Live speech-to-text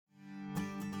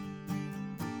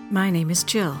My name is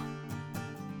Jill.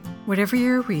 Whatever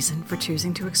your reason for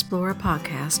choosing to explore a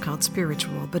podcast called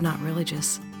Spiritual but Not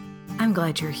Religious, I'm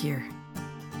glad you're here.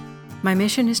 My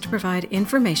mission is to provide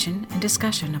information and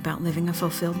discussion about living a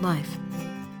fulfilled life,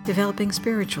 developing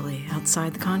spiritually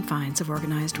outside the confines of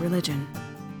organized religion.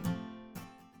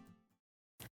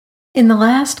 In the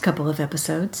last couple of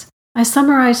episodes, I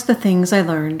summarized the things I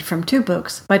learned from 2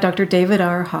 books by Dr. David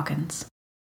R. Hawkins.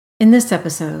 In this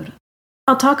episode,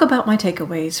 I'll talk about my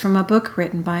takeaways from a book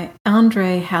written by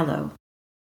André Hallo,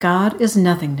 God is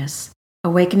Nothingness,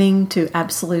 Awakening to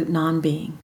Absolute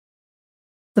Non-Being.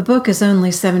 The book is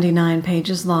only 79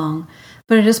 pages long,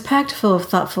 but it is packed full of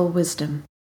thoughtful wisdom.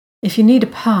 If you need to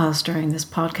pause during this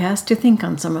podcast to think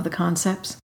on some of the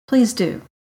concepts, please do.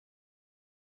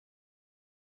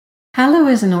 Hallo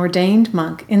is an ordained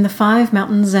monk in the Five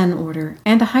Mountain Zen Order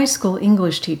and a high school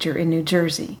English teacher in New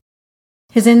Jersey.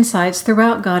 His insights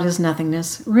throughout God is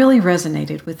Nothingness really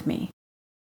resonated with me.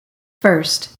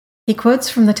 First, he quotes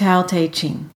from the Tao Te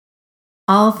Ching,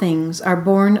 "All things are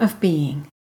born of being.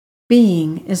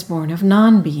 Being is born of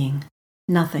non-being,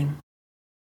 nothing."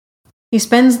 He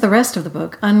spends the rest of the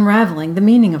book unraveling the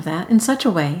meaning of that in such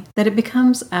a way that it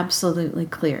becomes absolutely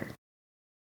clear.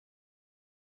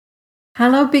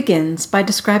 Hallo begins by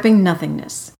describing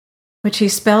nothingness, which he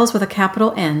spells with a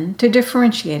capital N to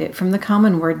differentiate it from the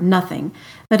common word nothing,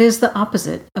 that is the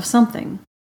opposite of something.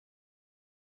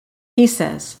 He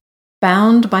says,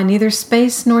 bound by neither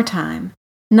space nor time,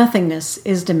 nothingness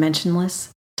is dimensionless,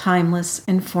 timeless,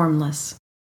 and formless.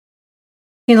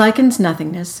 He likens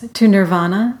nothingness to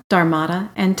nirvana, dharmata,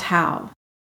 and Tao.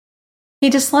 He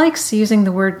dislikes using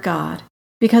the word God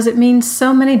because it means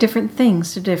so many different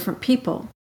things to different people.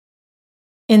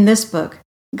 In this book,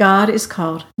 God is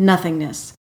called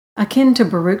nothingness, akin to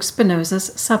Baruch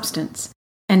Spinoza's substance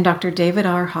and Dr. David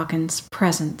R. Hawkins'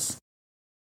 presence.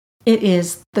 It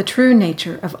is the true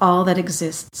nature of all that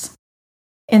exists.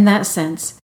 In that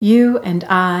sense, you and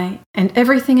I and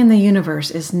everything in the universe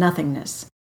is nothingness,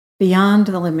 beyond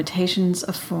the limitations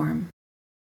of form.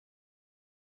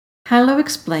 Hallo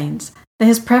explains that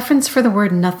his preference for the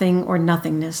word nothing or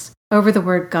nothingness over the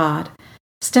word God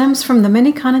stems from the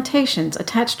many connotations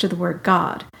attached to the word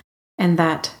God, and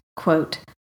that, quote,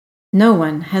 no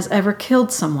one has ever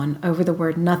killed someone over the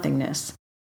word nothingness,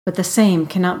 but the same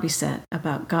cannot be said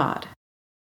about God.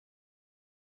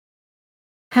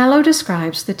 Hallo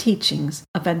describes the teachings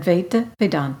of Advaita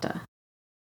Vedanta.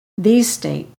 These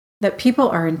state that people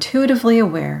are intuitively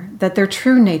aware that their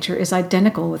true nature is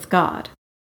identical with God,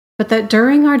 but that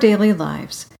during our daily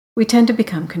lives, we tend to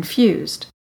become confused.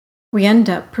 We end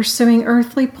up pursuing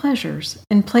earthly pleasures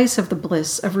in place of the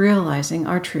bliss of realizing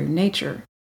our true nature.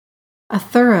 A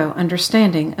thorough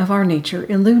understanding of our nature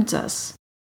eludes us.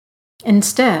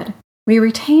 Instead, we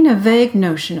retain a vague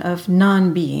notion of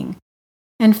non-being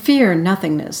and fear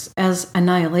nothingness as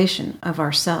annihilation of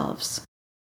ourselves.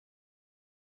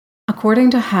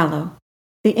 According to Hallo,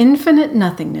 the infinite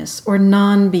nothingness or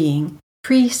non-being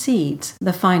precedes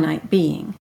the finite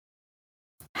being.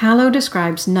 Hallo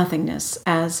describes nothingness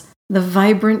as the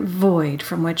vibrant void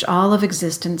from which all of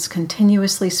existence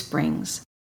continuously springs.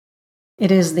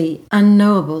 It is the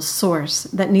unknowable source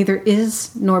that neither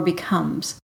is nor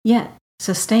becomes, yet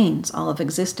sustains all of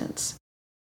existence.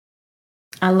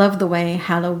 I love the way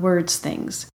Hallo words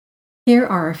things. Here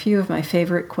are a few of my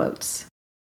favorite quotes.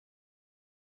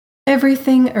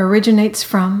 Everything originates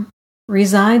from,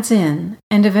 resides in,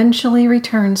 and eventually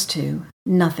returns to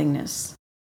nothingness.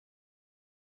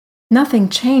 Nothing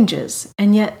changes,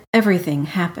 and yet everything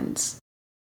happens.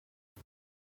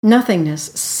 Nothingness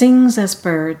sings as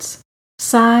birds,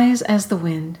 sighs as the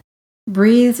wind,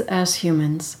 breathes as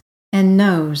humans, and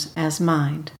knows as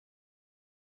mind.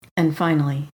 And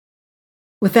finally,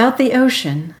 without the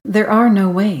ocean, there are no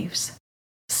waves.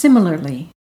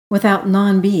 Similarly, without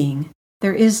non-being,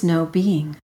 there is no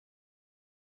being.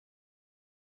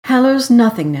 Hallo's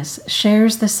nothingness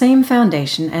shares the same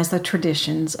foundation as the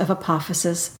traditions of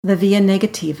Apophasis, the Via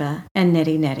Negativa, and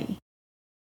Neti Neti.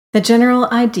 The general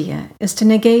idea is to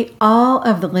negate all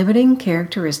of the limiting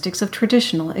characteristics of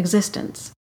traditional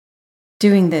existence.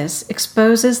 Doing this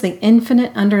exposes the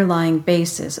infinite underlying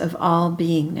basis of all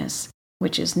beingness,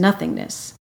 which is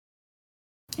nothingness.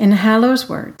 In Hallo's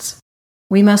words,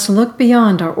 we must look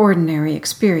beyond our ordinary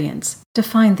experience to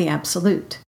find the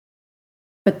absolute.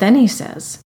 But then he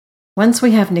says, once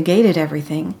we have negated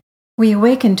everything, we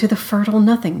awaken to the fertile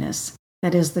nothingness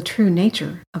that is the true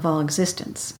nature of all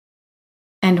existence.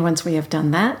 And once we have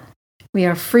done that, we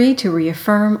are free to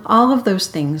reaffirm all of those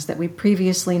things that we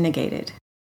previously negated.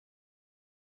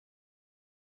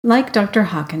 Like Dr.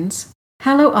 Hawkins,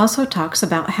 Hallow also talks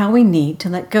about how we need to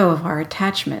let go of our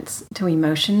attachments to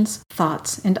emotions,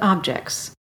 thoughts, and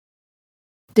objects.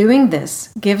 Doing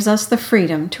this gives us the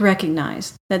freedom to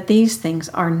recognize that these things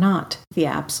are not the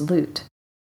absolute,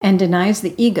 and denies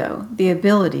the ego the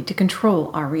ability to control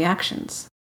our reactions.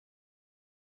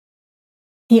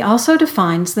 He also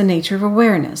defines the nature of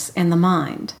awareness and the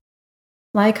mind.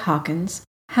 Like Hawkins,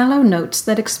 Hallow notes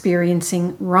that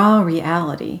experiencing raw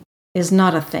reality is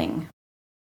not a thing.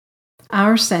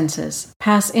 Our senses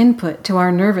pass input to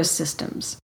our nervous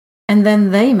systems, and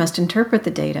then they must interpret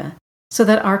the data so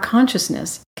that our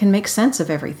consciousness can make sense of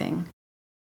everything.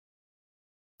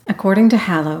 According to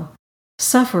Hallow,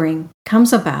 suffering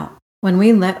comes about when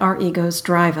we let our egos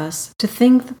drive us to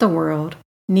think that the world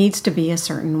needs to be a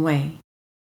certain way.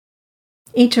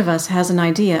 Each of us has an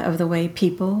idea of the way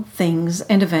people, things,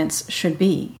 and events should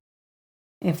be.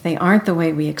 If they aren't the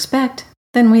way we expect,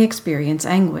 then we experience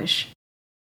anguish.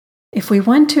 If we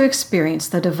want to experience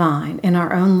the divine in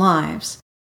our own lives,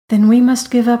 then we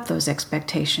must give up those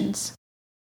expectations.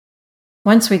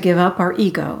 Once we give up our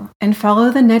ego and follow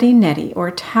the neti-neti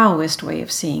or Taoist way of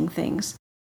seeing things,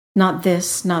 not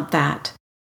this, not that,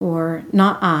 or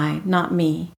not I, not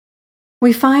me,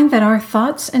 we find that our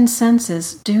thoughts and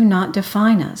senses do not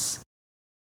define us.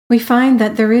 We find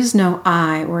that there is no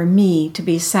I or me to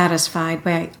be satisfied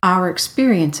by our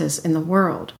experiences in the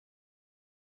world.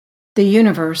 The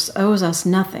universe owes us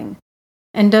nothing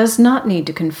and does not need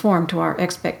to conform to our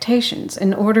expectations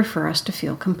in order for us to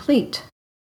feel complete.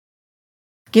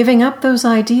 Giving up those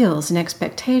ideals and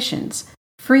expectations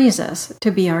frees us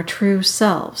to be our true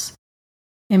selves,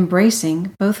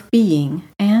 embracing both being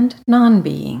and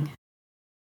non-being.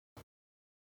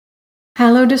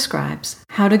 Hallow describes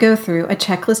how to go through a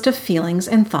checklist of feelings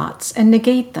and thoughts and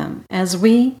negate them as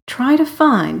we try to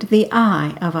find the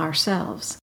I of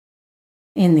ourselves.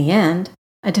 In the end,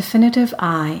 a definitive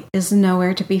I is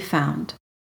nowhere to be found.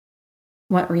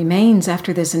 What remains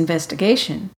after this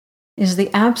investigation is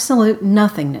the absolute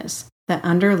nothingness that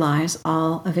underlies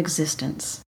all of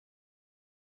existence.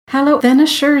 Hallow then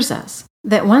assures us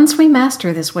that once we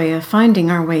master this way of finding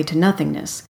our way to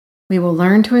nothingness, we will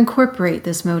learn to incorporate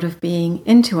this mode of being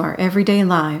into our everyday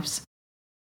lives.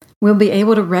 We'll be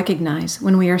able to recognize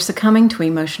when we are succumbing to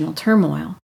emotional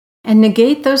turmoil and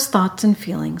negate those thoughts and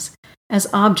feelings as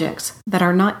objects that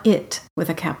are not it with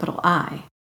a capital I.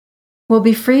 We'll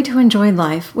be free to enjoy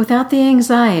life without the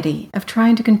anxiety of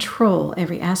trying to control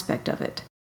every aspect of it.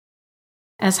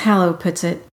 As Hallow puts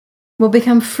it, we'll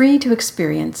become free to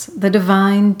experience the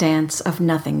divine dance of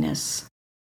nothingness.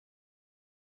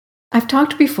 I've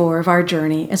talked before of our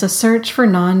journey as a search for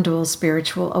non-dual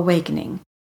spiritual awakening.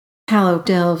 Hallow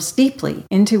delves deeply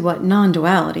into what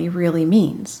non-duality really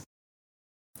means.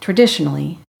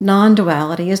 Traditionally,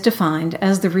 non-duality is defined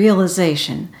as the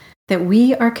realization that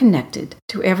we are connected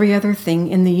to every other thing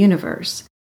in the universe,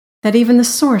 that even the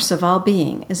source of all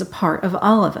being is a part of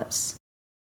all of us.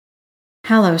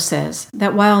 Hallow says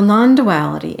that while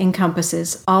non-duality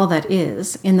encompasses all that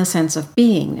is in the sense of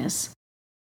beingness,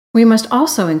 we must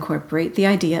also incorporate the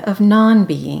idea of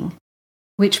non-being,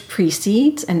 which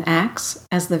precedes and acts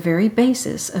as the very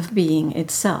basis of being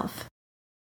itself.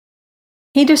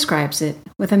 He describes it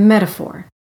with a metaphor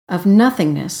of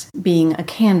nothingness being a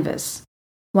canvas,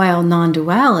 while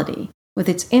non-duality, with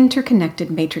its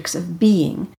interconnected matrix of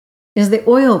being, is the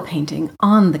oil painting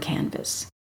on the canvas.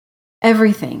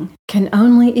 Everything can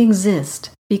only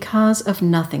exist because of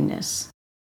nothingness.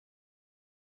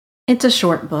 It's a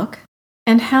short book,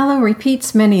 and Hallow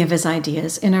repeats many of his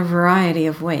ideas in a variety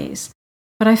of ways,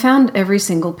 but I found every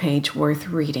single page worth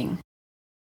reading.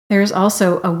 There is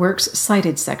also a works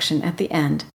cited section at the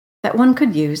end that one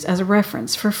could use as a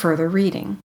reference for further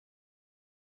reading.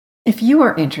 If you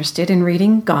are interested in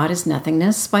reading God is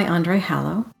Nothingness by Andre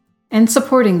Hallow and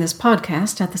supporting this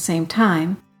podcast at the same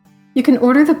time, you can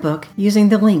order the book using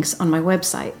the links on my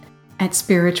website at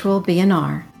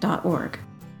spiritualbnr.org.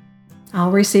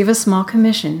 I'll receive a small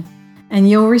commission, and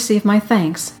you'll receive my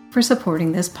thanks for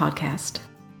supporting this podcast.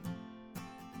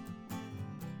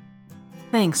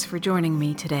 Thanks for joining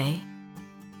me today.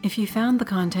 If you found the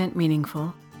content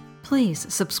meaningful,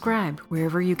 please subscribe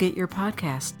wherever you get your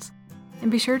podcasts,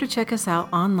 and be sure to check us out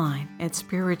online at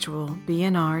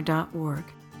spiritualbnr.org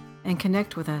and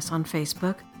connect with us on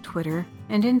Facebook, Twitter,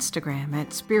 and Instagram at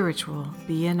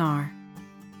spiritualbnr.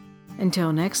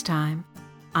 Until next time,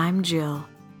 I'm Jill,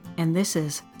 and this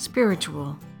is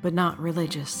Spiritual but Not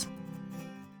Religious.